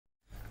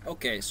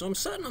Okay, so I'm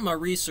setting up my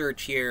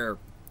research here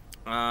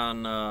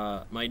on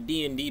my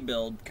D&D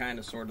build, kind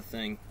of sort of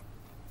thing.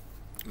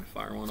 I'll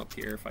fire one up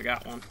here if I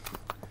got one.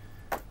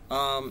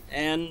 Well,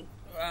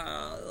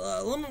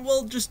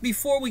 just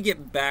before we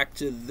get back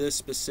to this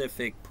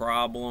specific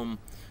problem,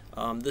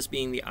 this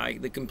being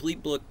the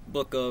complete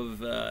book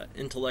of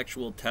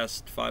intellectual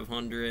test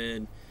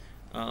 500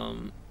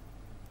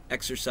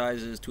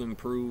 exercises to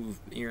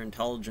improve your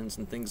intelligence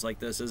and things like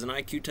this. As an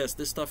IQ test,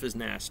 this stuff is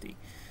nasty.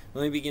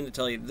 Let me begin to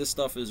tell you, this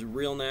stuff is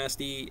real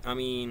nasty. I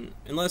mean,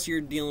 unless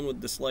you're dealing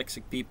with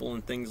dyslexic people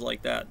and things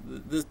like that,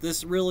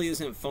 this really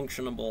isn't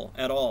functionable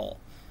at all.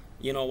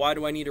 You know, why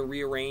do I need to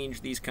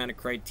rearrange these kind of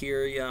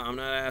criteria? I'm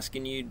not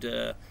asking you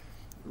to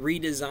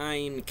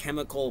redesign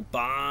chemical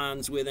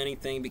bonds with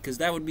anything, because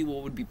that would be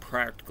what would be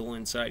practical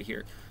inside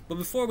here. But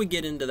before we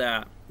get into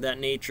that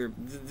nature,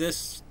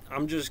 this,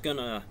 I'm just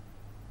gonna,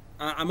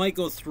 I might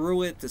go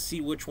through it to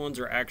see which ones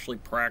are actually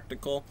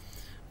practical.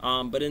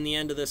 But in the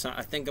end of this,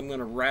 I think I'm going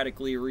to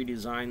radically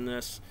redesign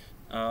this.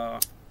 I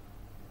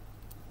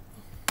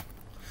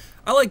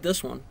like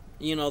this one.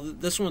 You know,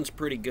 this one's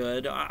pretty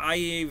good. I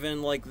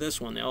even like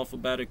this one, the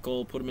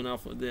alphabetical. Put them in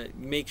alpha. That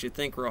makes you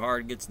think real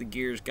hard, gets the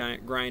gears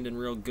grinding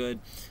real good,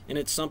 and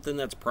it's something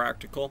that's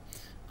practical.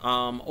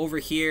 Over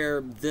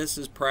here, this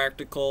is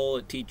practical.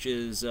 It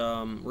teaches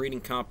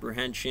reading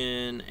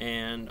comprehension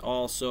and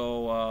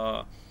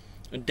also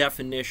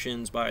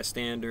definitions by a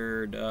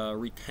standard,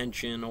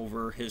 retention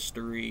over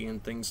history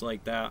and things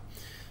like that.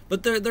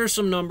 But there's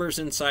some numbers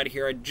inside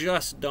here I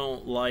just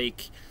don't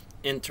like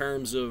in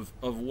terms of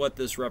what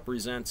this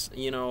represents.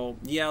 You know,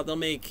 yeah,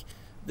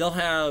 they'll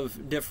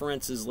have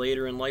differences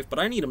later in life, but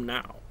I need them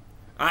now.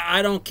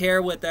 I don't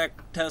care what that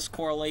test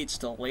correlates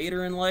to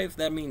later in life.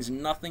 That means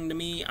nothing to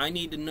me. I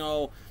need to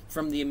know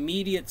from the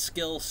immediate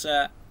skill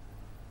set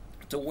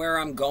to where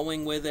I'm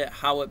going with it,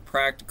 how it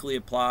practically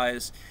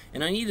applies,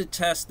 and I need a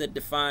test that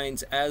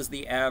defines as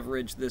the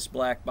average this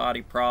black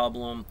body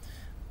problem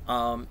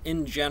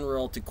in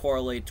general to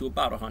correlate to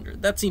about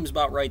 100. That seems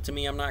about right to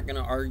me. I'm not going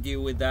to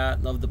argue with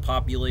that of the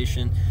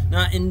population,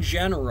 not in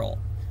general,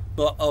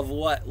 but of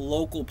what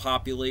local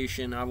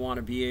population I want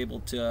to be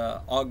able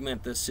to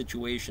augment this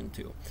situation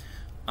to.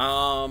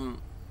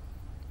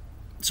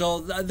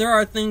 So there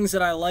are things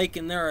that I like,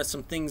 and there are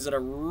some things that I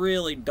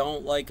really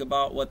don't like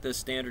about what this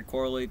standard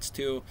correlates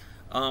to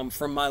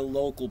from my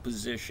local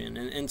position.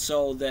 And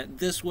so that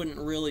this wouldn't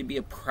really be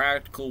a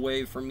practical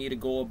way for me to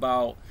go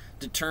about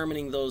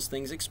determining those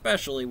things,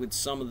 especially with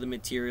some of the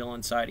material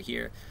inside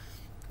here.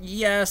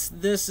 Yes,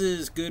 this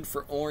is good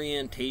for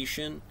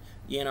orientation.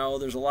 You know,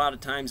 there's a lot of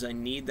times I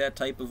need that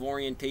type of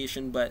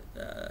orientation, but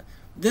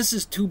this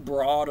is too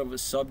broad of a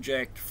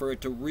subject for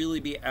it to really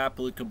be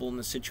applicable in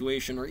the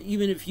situation, or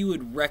even if you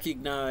would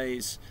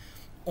recognize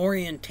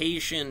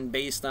orientation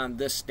based on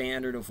this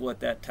standard of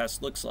what that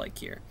test looks like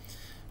here.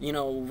 You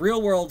know,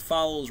 real world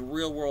follows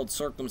real world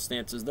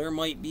circumstances. There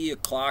might be a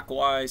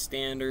clockwise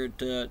standard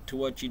to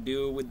what you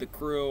do with the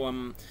crew.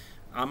 I'm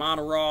on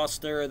a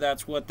roster,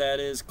 that's what that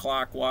is.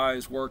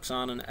 Clockwise works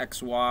on an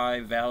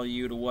XY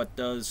value to what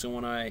does. So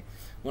when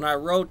I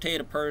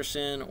rotate a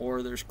person,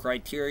 or there's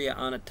criteria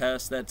on a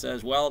test that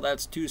says, well,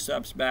 that's 2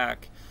 steps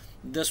back,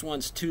 this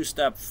one's 2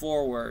 steps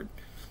forward.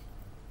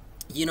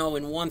 You know,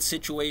 in one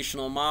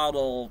situational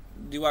model,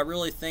 do I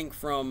really think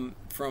from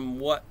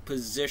what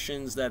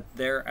positions that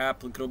they're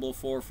applicable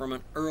for from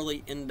an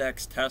early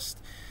index test?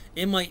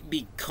 It might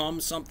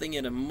become something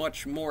in a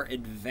much more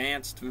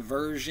advanced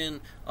version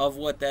of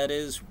what that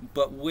is,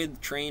 but with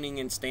training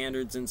and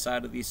standards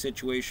inside of these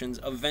situations,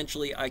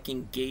 eventually I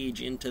can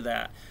gauge into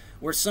that,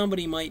 where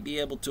somebody might be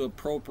able to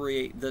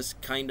appropriate this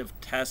kind of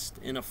test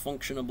in a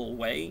functionable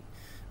way.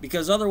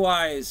 Because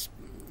otherwise,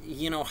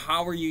 you know,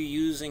 how are you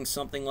using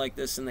something like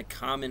this in the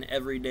common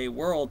everyday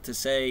world to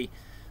say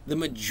the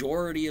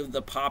majority of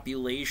the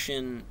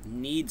population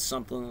needs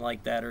something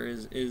like that, or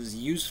is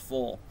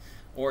useful,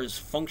 or is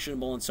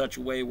functionable in such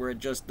a way where it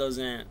just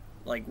doesn't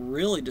like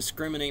really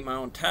discriminate my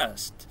own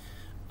test?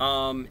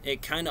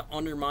 It kind of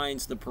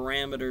undermines the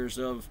parameters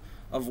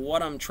of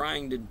what I'm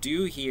trying to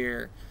do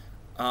here,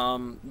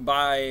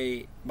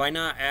 by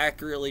not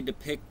accurately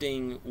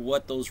depicting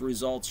what those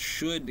results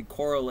should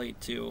correlate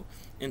to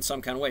in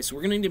some kind of way. So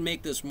we're going to need to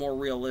make this more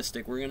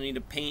realistic. We're going to need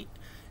to paint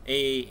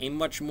a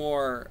much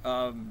more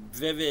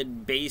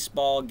vivid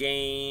baseball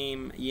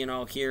game, you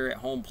know, here at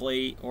home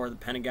plate or the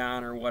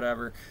Pentagon or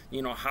whatever,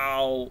 you know,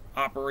 how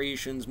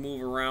operations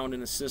move around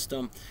in a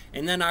system.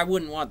 And then I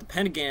wouldn't want the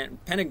Pentagon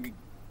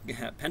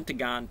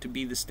to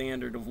be the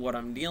standard of what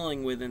I'm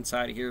dealing with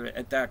inside here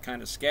at that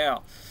kind of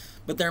scale.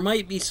 But there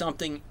might be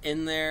something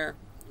in there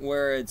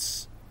where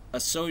it's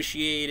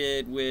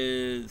associated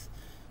with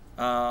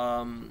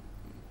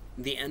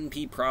the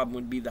NP problem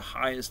would be the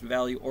highest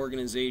value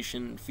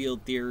organization,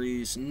 field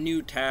theories,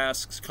 new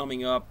tasks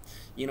coming up.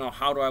 You know,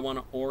 how do I want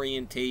to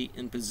orientate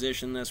and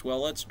position this?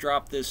 Well, let's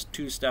drop this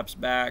 2 steps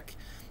back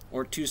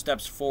or 2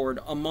 steps forward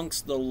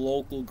amongst the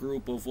local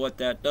group of what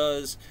that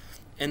does.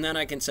 And then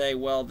I can say,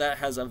 well, that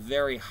has a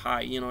very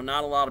high, you know,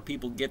 not a lot of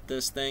people get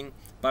this thing.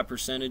 by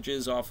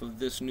percentages off of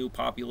this new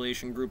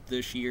population group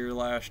this year,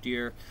 last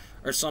year,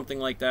 or something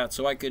like that,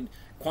 so I could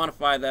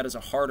quantify that as a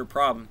harder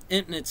problem.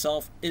 It in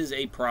itself is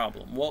a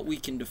problem. What we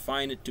can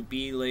define it to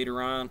be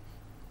later on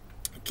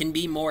can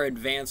be more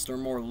advanced or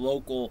more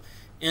local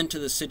into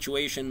the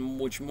situation,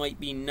 which might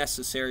be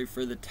necessary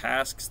for the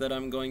tasks that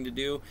I'm going to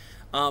do.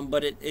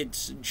 But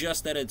it's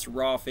just that it's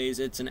raw phase.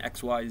 It's an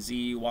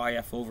XYZ,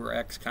 YF over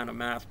X kind of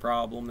math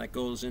problem that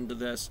goes into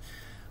this.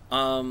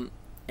 And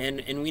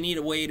we need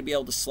a way to be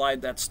able to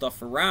slide that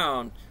stuff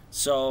around.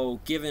 So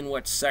given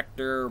what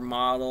sector,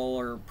 model,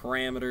 or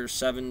parameter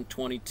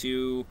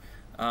 722,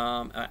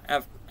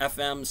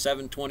 FM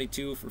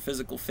 722 for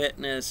physical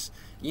fitness,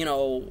 you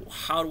know,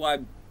 how do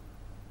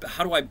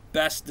I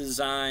best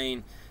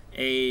design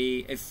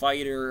a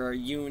fighter or a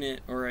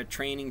unit or a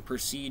training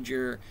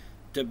procedure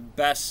to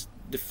best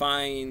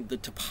define the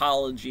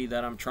topology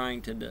that I'm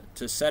trying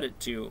to set it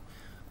to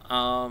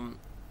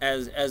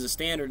as a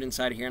standard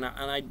inside here, and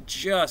I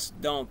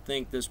just don't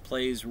think this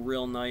plays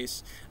real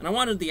nice. And I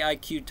wanted the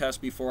IQ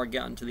test before I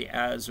got into the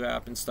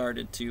ASVAB and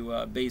started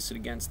to base it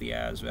against the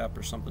ASVAB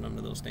or something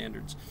under those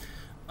standards.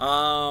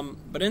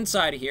 But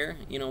inside here,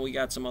 you know, we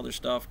got some other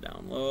stuff,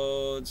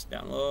 downloads.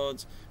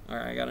 All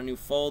right, I got a new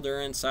folder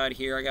inside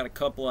here. I got a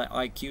couple of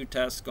IQ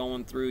tests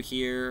going through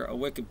here, a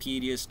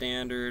Wikipedia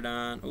standard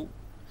on,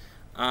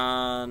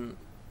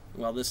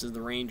 well, this is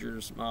the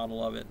Rangers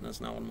model of it, and that's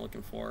not what I'm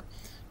looking for.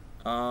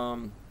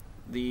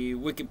 The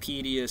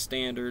Wikipedia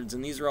standards,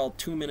 and these are all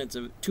 2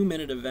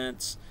 minute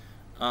events,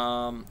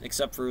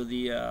 except for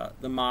the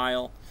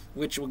mile,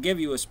 which will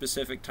give you a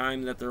specific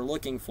time that they're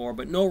looking for,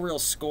 but no real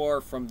score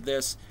from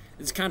this.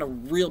 It's kind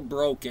of real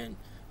broken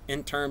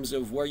in terms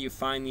of where you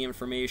find the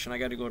information. I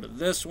got to go to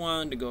this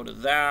one to go to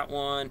that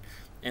one,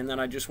 and then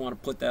I just want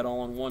to put that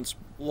all in one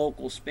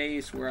local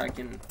space where I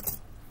can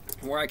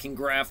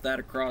graph that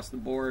across the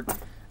board.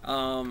 You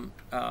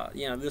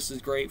know, this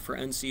is great for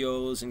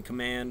NCOs and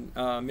command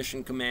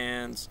mission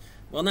commands.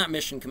 Well, not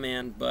mission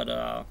command, but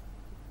well,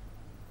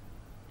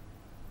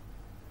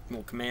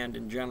 command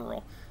in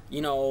general.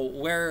 You know,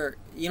 where,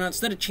 you know,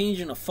 instead of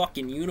changing a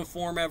fucking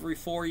uniform every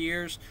 4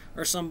 years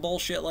or some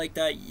bullshit like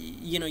that,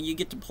 you know, you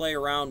get to play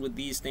around with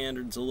these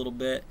standards a little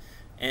bit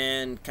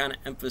and kind of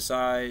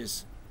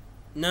emphasize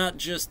not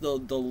just the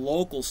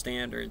local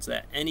standards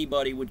that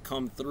anybody would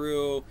come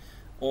through,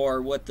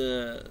 or what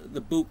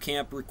the boot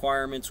camp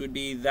requirements would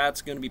be.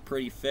 That's going to be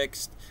pretty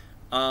fixed.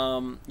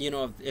 You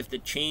know, if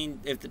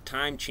the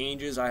time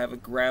changes, I have a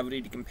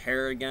gravity to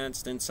compare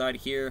against inside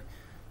here.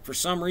 For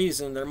some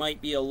reason, there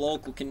might be a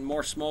local,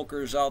 more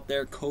smokers out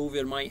there.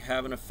 COVID might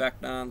have an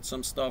effect on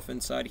some stuff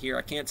inside here.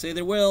 I can't say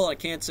that it will. I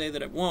can't say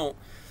that it won't.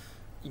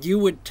 You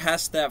would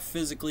test that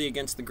physically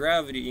against the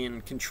gravity in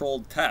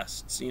controlled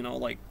tests. You know,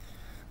 like,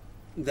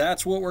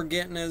 that's what we're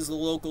getting as the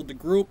local to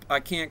group.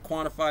 I can't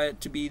quantify it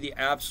to be the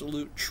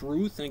absolute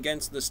truth and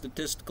against the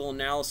statistical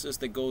analysis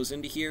that goes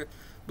into here,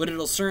 but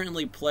it'll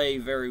certainly play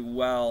very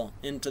well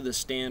into the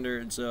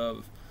standards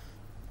of,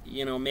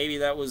 you know, maybe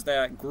that was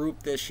that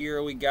group this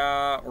year we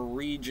got, or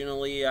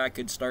regionally I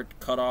could start to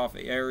cut off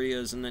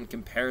areas and then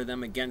compare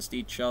them against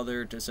each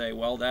other to say,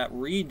 well, that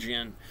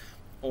region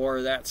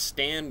or that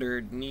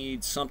standard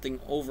needs something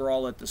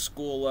overall at the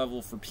school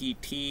level for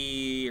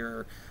PT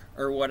or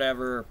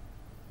whatever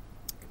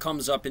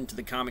comes up into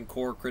the Common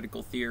Core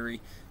critical theory,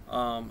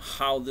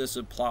 how this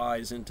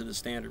applies into the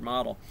standard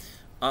model.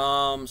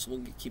 So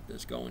we'll keep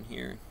this going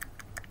here.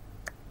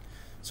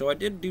 So I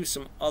did do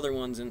some other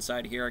ones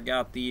inside here. I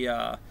got the,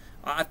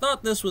 I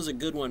thought this was a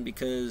good one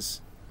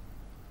because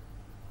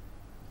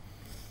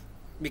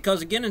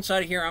again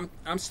inside here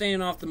I'm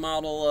staying off the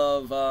model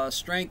of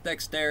strength,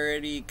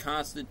 dexterity,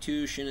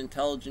 constitution,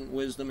 intelligent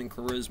wisdom, and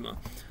charisma.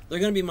 They're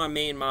going to be my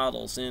main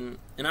models, and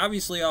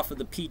obviously off of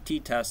the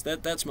PT test,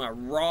 that's my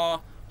raw,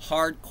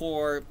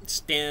 hardcore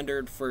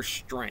standard for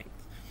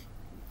strength.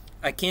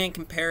 I can't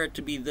compare it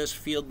to be this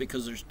field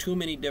because there's too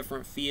many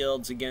different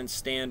fields against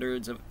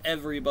standards of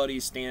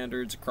everybody's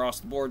standards across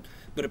the board,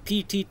 but a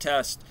PT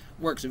test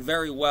works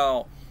very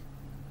well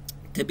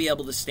to be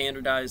able to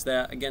standardize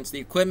that against the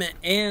equipment,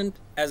 and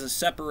as a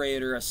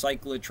separator, a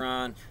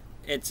cyclotron.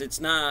 It's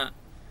not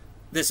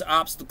this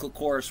obstacle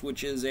course,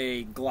 which is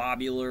a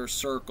globular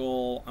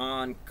circle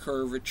on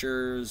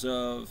curvatures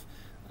of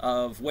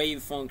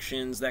wave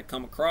functions that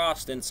come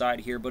across inside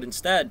here, but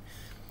instead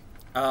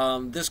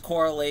this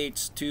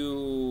correlates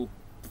to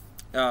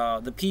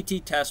the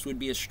PT test would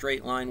be a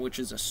straight line, which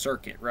is a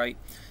circuit, right?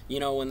 You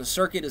know, when the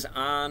circuit is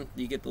on,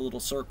 you get the little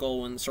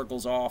circle. When the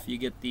circle's off, you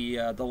get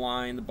the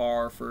line, the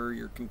bar for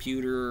your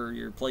computer or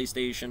your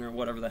PlayStation or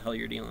whatever the hell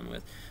you're dealing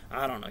with.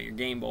 I don't know, your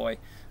Game Boy.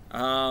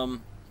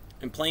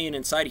 And playing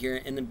inside here,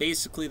 and then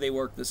basically they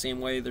work the same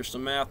way. There's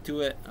some math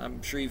to it.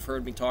 I'm sure you've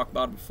heard me talk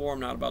about it before. I'm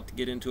not about to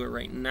get into it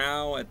right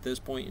now at this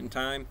point in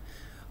time.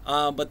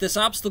 But this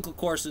obstacle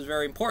course is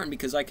very important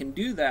because I can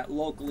do that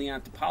locally on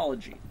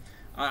topology.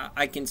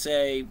 I can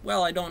say,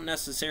 well, I don't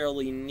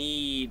necessarily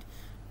need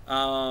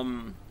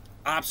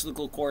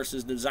obstacle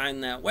courses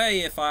designed that way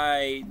if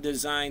I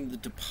design the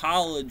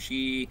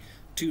topology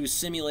to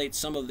simulate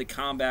some of the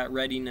combat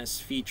readiness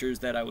features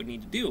that I would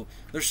need to do.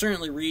 There's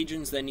certainly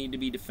regions that need to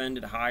be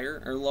defended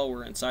higher or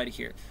lower inside of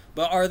here.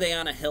 But are they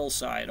on a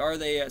hillside? Are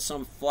they at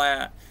some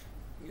flat,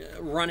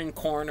 running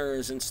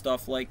corners and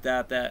stuff like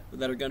that that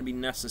are going to be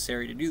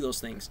necessary to do those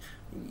things?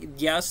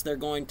 Yes, they're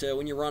going to.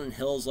 When you're running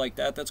hills like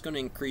that, that's going to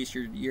increase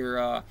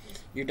your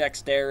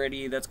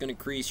dexterity. That's going to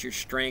increase your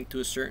strength to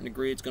a certain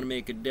degree. It's going to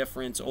make a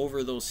difference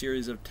over those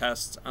series of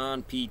tests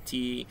on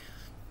PT.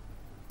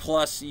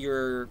 Plus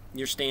your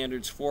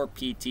standards for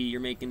PT,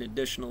 you're making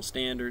additional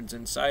standards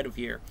inside of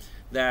here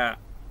that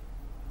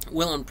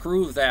will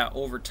improve that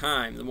over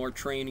time. The more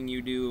training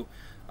you do,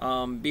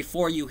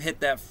 before you hit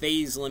that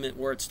phase limit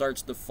where it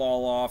starts to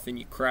fall off and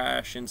you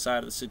crash inside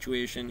of the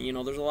situation.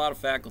 There's a lot of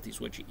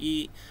faculties. What you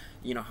eat,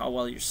 how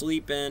well you're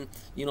sleeping,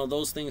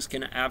 those things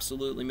can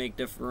absolutely make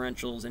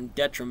differentials and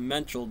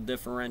detrimental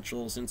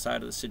differentials inside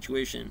of the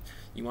situation.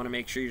 You want to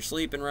make sure you're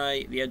sleeping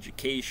right, the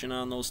education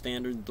on those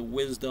standards, the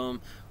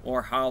wisdom,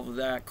 or how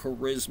that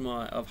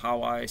charisma of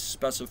how I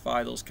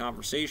specify those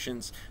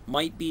conversations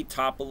might be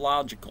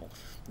topological.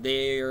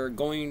 They are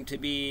going to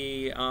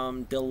be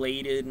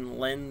dilated and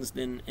lensed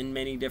in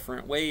many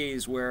different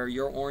ways, where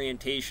your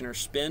orientation or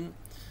spin,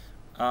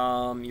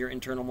 your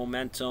internal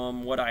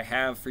momentum, what I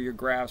have for your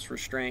graphs for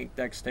strength,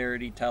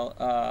 dexterity,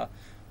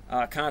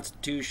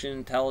 constitution,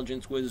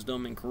 intelligence,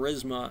 wisdom, and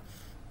charisma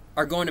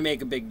are going to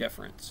make a big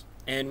difference.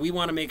 And we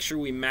want to make sure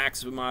we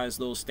maximize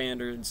those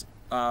standards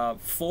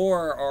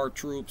for our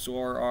troops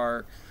or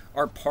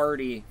our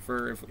party,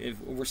 for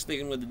if we're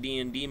sticking with the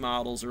D&D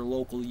models or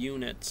local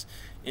units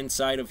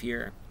inside of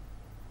here.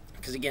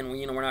 Because again,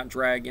 we're not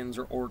dragons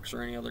or orcs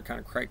or any other kind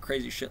of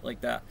crazy shit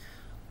like that.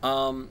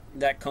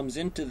 That comes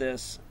into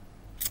this.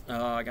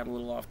 I got a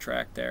little off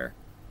track there.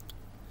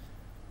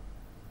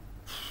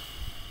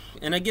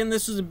 And again,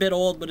 this is a bit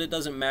old, but it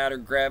doesn't matter.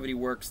 Gravity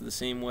works the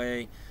same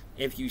way.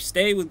 If you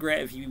stay with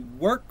if you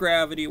work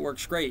gravity, it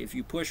works great. If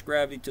you push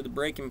gravity to the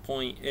breaking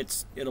point,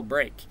 it'll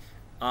break.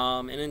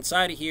 And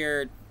inside of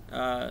here,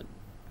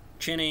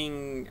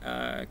 chinning,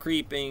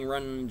 creeping,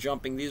 running,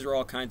 jumping, these are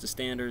all kinds of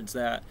standards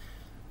that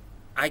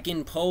I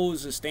can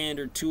pose a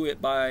standard to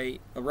it by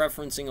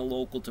referencing a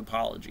local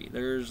topology.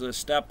 There's a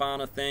step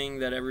on a thing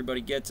that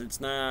everybody gets. It's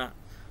not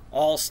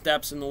all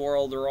steps in the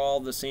world are all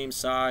the same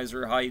size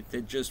or height.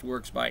 It just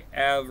works by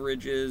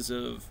averages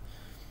of,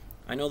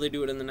 I know they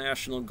do it in the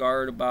National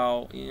Guard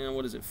about,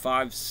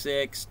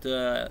 5'6"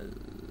 to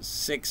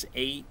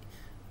 6'8",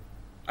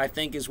 I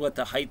think is what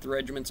the height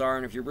regiments are.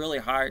 And if you're really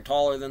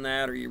taller than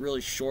that, or you're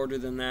really shorter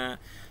than that,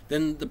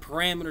 then the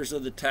parameters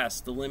of the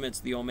test, the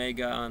limits, the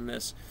omega on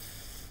this,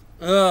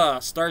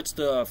 starts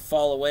to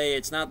fall away.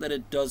 It's not that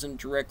it doesn't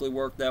directly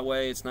work that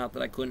way. It's not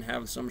that I couldn't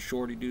have some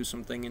shorty do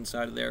something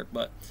inside of there.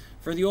 But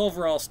for the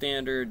overall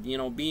standard,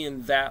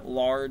 being that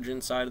large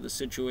inside of the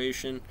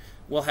situation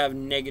will have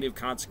negative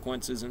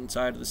consequences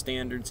inside of the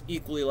standards.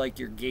 Equally like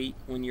your gait,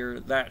 when you're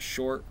that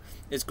short,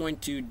 it's going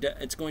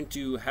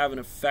to have an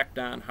effect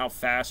on how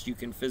fast you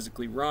can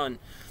physically run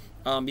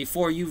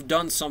before you've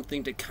done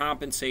something to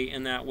compensate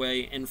in that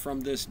way. And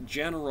from this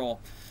general,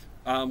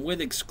 with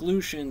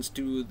exclusions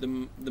to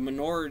the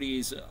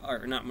minorities,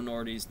 or not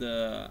minorities,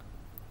 the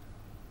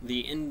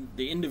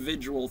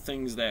individual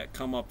things that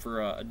come up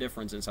for a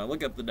difference inside.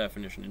 Look up the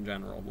definition in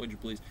general, would you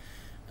please?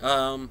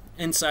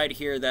 Inside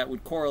here, that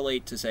would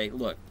correlate to say,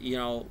 look,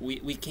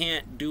 we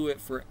can't do it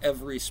for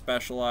every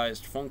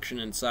specialized function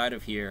inside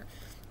of here.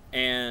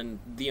 And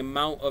the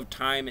amount of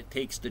time it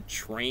takes to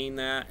train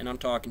that, and I'm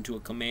talking to a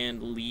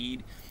command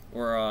lead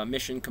or a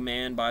mission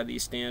command by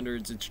these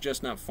standards, it's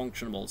just not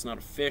functional. It's not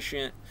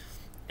efficient,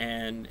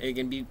 and it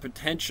can be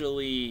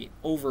potentially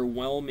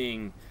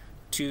overwhelming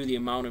to the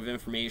amount of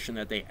information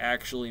that they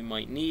actually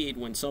might need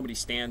when somebody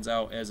stands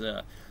out as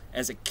a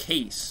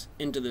case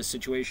into this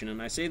situation.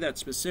 And I say that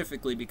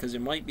specifically because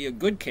it might be a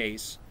good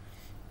case.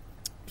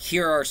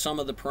 Here are some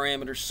of the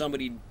parameters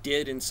somebody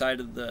did inside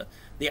of the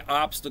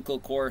obstacle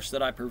course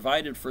that I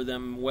provided for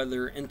them,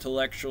 whether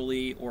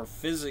intellectually or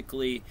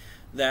physically,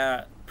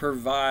 that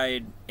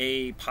provide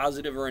a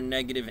positive or a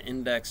negative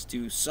index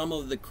to some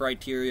of the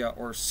criteria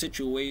or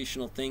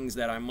situational things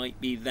that I might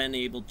be then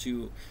able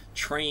to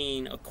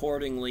train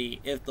accordingly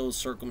if those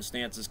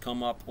circumstances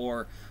come up,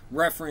 or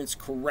reference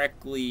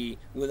correctly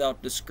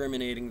without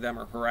discriminating them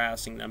or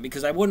harassing them,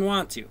 because I wouldn't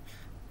want to.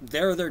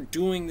 They're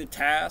doing the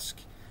task,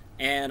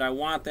 and I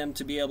want them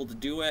to be able to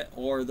do it,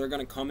 or they're going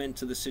to come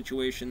into the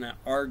situation that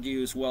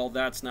argues, well,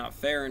 that's not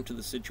fair, into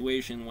the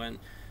situation when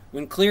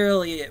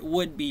clearly it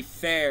would be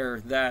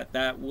fair,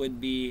 that would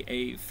be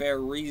a fair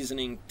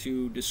reasoning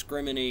to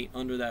discriminate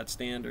under that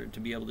standard to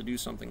be able to do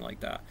something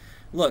like that.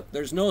 Look,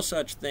 there's no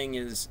such thing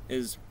as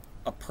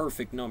a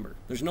perfect number.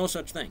 There's no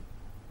such thing.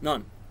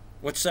 None.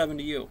 What's 7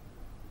 to you?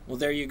 Well,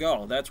 there you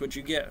go. That's what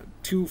you get.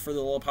 2 for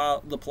the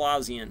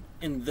Laplacian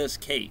in this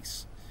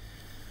case.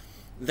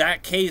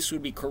 That case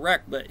would be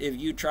correct, but if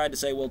you tried to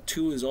say, well,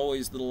 2 is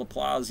always the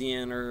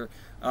Laplacian, or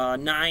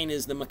 9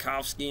 is the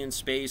Minkowskian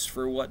space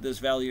for what this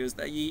value is,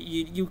 that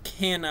you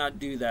cannot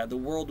do that. The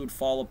world would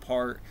fall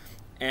apart,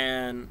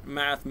 and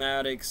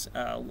mathematics,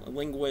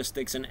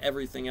 linguistics, and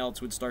everything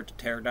else would start to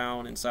tear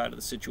down inside of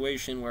the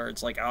situation where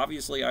it's like,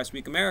 obviously I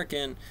speak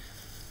American.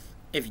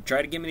 If you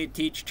try to get me to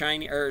teach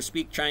Chinese or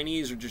speak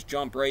Chinese or just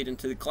jump right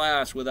into the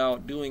class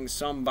without doing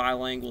some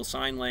bilingual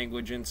sign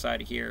language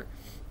inside of here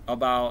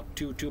about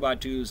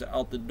 2x2s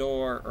out the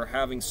door, or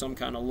having some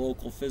kind of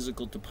local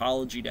physical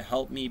topology to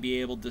help me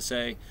be able to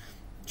say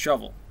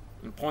shovel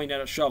and point at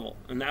a shovel,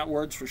 and that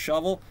word's for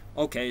shovel,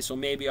 okay, so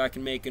maybe I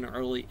can make an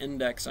early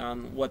index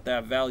on what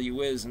that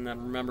value is and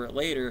then remember it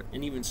later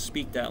and even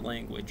speak that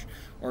language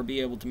or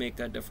be able to make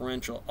that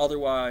differential.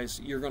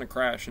 Otherwise, you're going to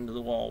crash into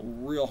the wall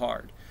real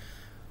hard.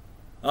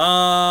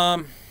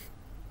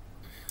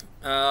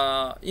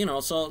 You know,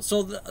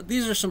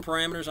 these are some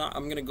parameters.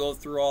 I'm going to go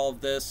through all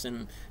of this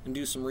and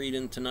do some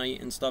reading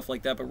tonight and stuff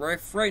like that. But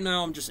right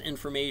now, I'm just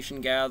information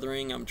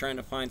gathering. I'm trying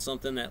to find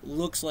something that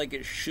looks like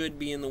it should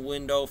be in the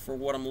window for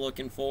what I'm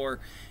looking for.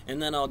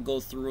 And then I'll go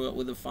through it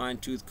with a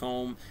fine-tooth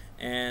comb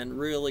and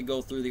really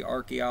go through the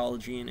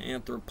archaeology and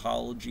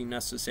anthropology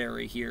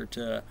necessary here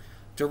to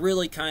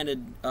really kind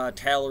of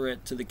tailor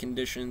it to the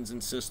conditions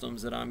and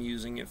systems that I'm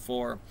using it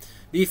for,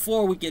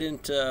 before we get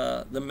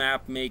into the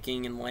map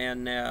making and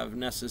land nav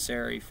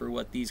necessary for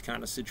what these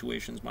kind of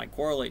situations might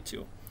correlate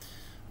to.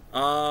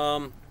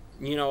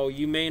 You know,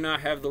 you may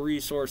not have the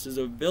resources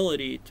or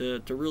ability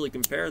to really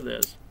compare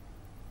this,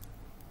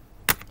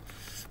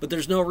 but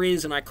there's no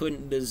reason I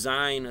couldn't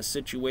design a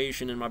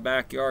situation in my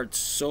backyard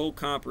so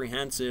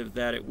comprehensive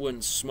that it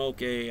wouldn't smoke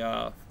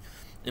an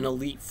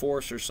elite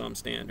force or some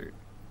standard.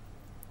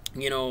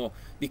 You know,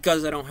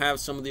 because I don't have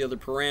some of the other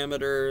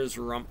parameters,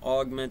 or I'm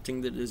augmenting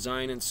the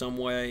design in some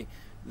way,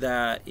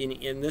 that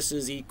and this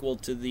is equal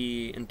to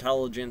the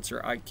intelligence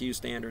or IQ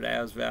standard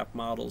ASVAB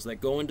models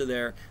that go into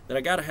there, that I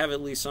got to have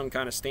at least some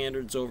kind of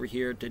standards over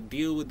here to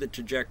deal with the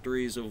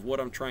trajectories of what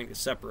I'm trying to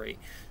separate.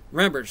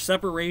 Remember,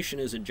 separation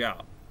is a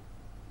job,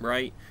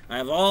 right? I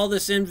have all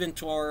this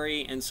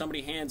inventory and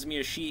somebody hands me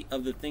a sheet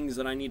of the things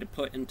that I need to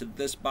put into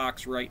this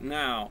box right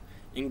now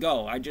and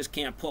go. I just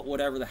can't put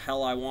whatever the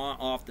hell I want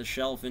off the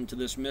shelf into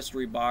this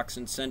mystery box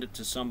and send it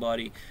to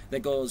somebody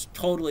that goes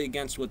totally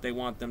against what they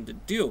want them to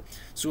do.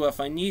 So if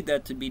I need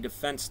that to be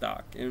defense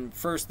stock, and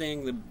first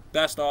thing, the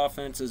best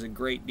offense is a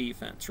great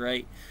defense,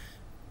 right?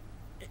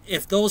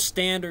 If those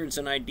standards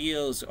and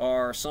ideals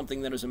are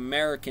something that is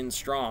American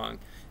strong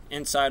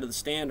inside of the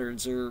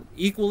standards, or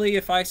equally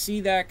if I see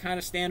that kind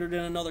of standard in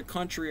another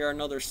country or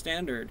another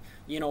standard,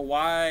 you know,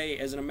 why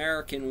as an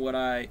American would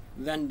I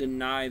then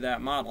deny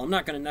that model? I'm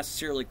not going to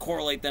necessarily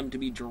correlate them to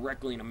be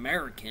directly an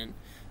American,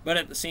 but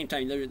at the same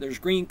time, there's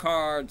green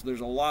cards,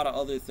 there's a lot of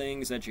other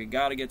things that you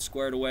got to get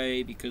squared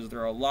away, because there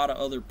are a lot of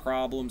other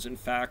problems and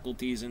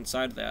faculties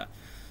inside of that.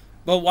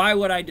 But why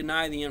would I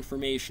deny the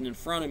information in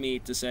front of me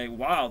to say,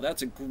 wow,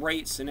 that's a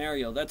great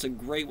scenario, that's a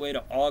great way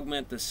to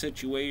augment the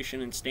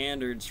situation and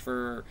standards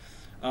for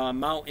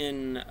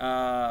mountain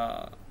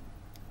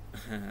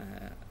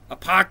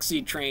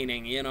epoxy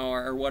training, you know,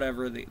 or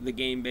whatever the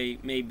game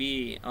may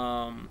be.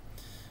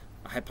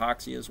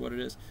 Hypoxia is what it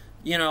is.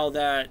 You know,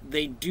 that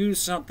they do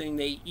something,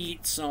 they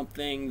eat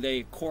something,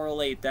 they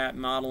correlate that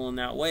model in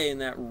that way,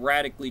 and that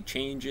radically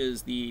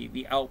changes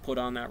the output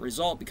on that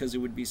result, because it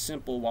would be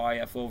simple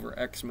YF over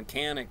X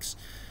mechanics,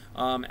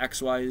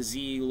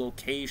 XYZ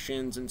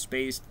locations and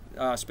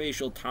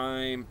spatial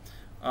time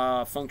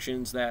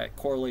functions that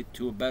correlate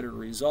to a better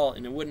result,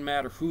 and it wouldn't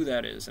matter who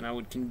that is. And I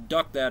would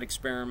conduct that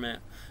experiment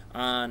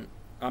on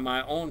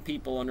my own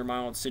people under my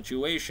own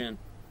situation,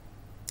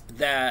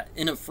 that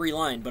in a free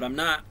line, but I'm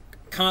not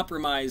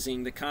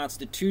compromising the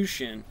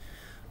constitution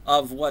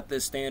of what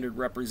this standard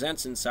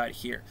represents inside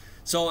here.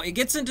 So it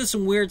gets into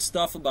some weird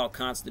stuff about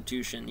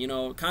constitution. You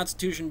know,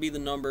 constitution be the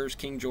numbers,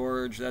 King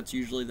George, that's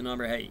usually the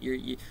number. Hey,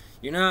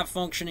 you're not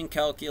functioning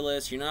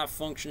calculus, you're not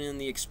functioning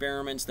the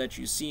experiments that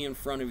you see in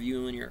front of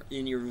you,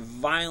 and you're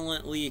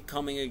violently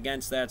coming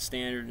against that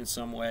standard in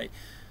some way.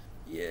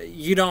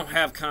 You don't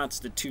have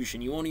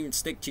constitution. You won't even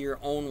stick to your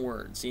own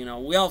words. You know,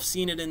 we all have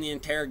seen it in the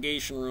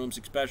interrogation rooms,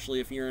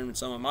 especially if you're in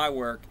some of my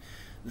work,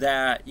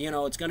 that, you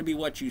know, it's going to be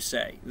what you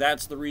say.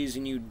 That's the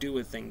reason you do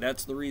a thing.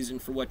 That's the reason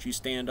for what you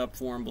stand up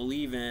for and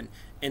believe in.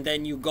 And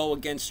then you go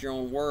against your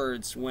own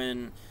words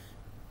when,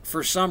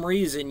 for some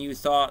reason, you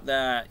thought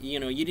that, you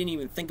know, you didn't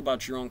even think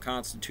about your own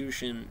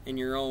constitution and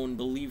your own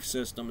belief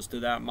systems to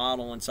that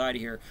model inside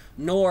of here,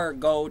 nor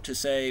go to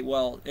say,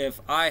 well, if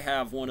I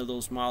have one of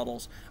those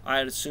models,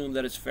 I'd assume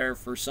that it's fair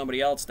for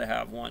somebody else to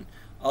have one.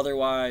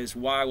 Otherwise,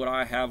 why would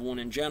I have one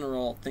in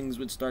general? Things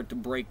would start to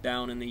break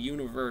down in the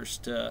universe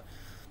to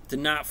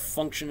not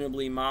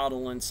functionally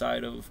model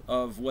inside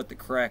of what the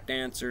correct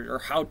answer, or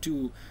how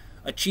to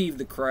achieve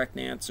the correct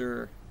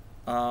answer,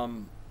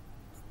 how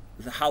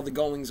the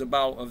goings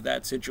about of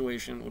that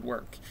situation would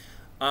work.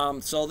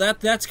 So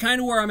that's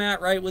kind of where I'm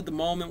at right with the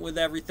moment with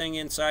everything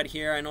inside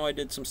here. I know I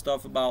did some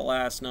stuff about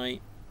last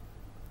night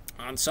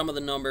on some of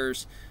the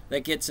numbers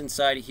that gets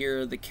inside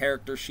here, the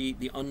character sheet,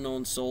 the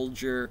unknown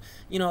soldier.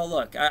 You know,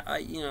 look,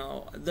 you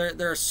know,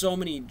 there are so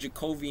many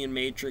Jacobian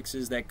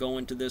matrices that go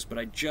into this, but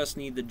I just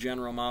need the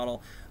general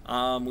model.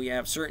 We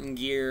have certain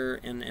gear,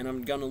 and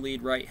I'm going to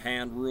lead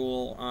right-hand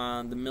rule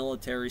on the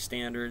military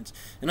standards.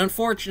 And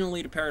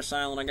unfortunately to Parris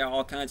Island, I got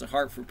all kinds of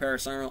heart for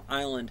Parris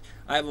Island.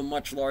 I have a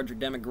much larger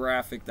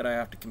demographic that I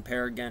have to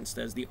compare against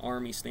as the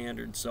Army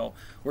standards. So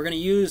we're going to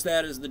use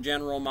that as the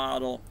general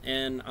model,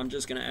 and I'm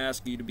just going to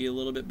ask you to be a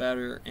little bit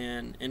better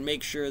and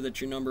make sure that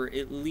your number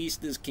at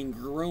least is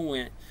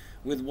congruent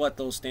with what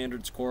those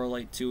standards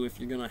correlate to if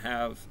you're going to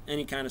have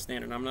any kind of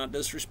standard. I'm not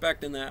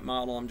disrespecting that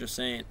model. I'm just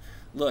saying,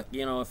 look,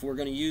 you know, if we're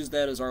going to use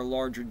that as our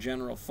larger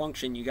general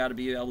function, you got to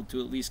be able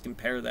to at least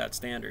compare that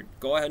standard.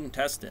 Go ahead and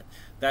test it.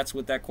 That's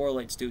what that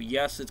correlates to.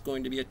 Yes, it's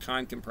going to be a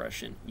time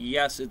compression.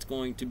 Yes, it's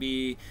going to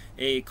be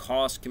a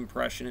cost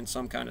compression in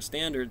some kind of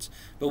standards,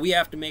 but we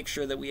have to make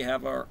sure that we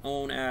have our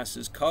own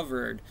asses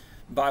covered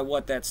by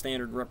what that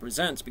standard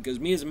represents, because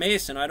me as a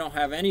Mason, I don't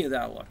have any of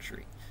that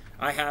luxury.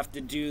 I have to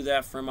do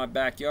that from my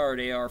backyard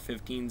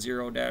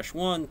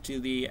AR-15-0-1 to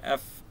the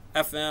FM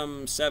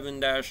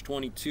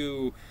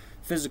 7-22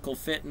 physical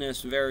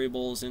fitness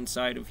variables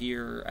inside of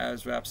here,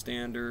 ASVAB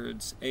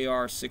standards,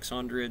 AR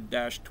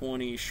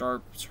 600-20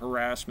 sharps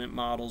harassment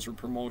models or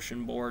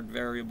promotion board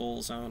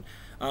variables on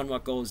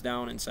what goes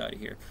down inside of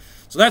here.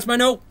 So that's my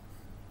note.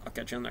 I'll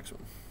catch you on the next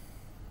one.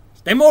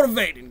 Stay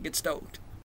motivated and get stoked.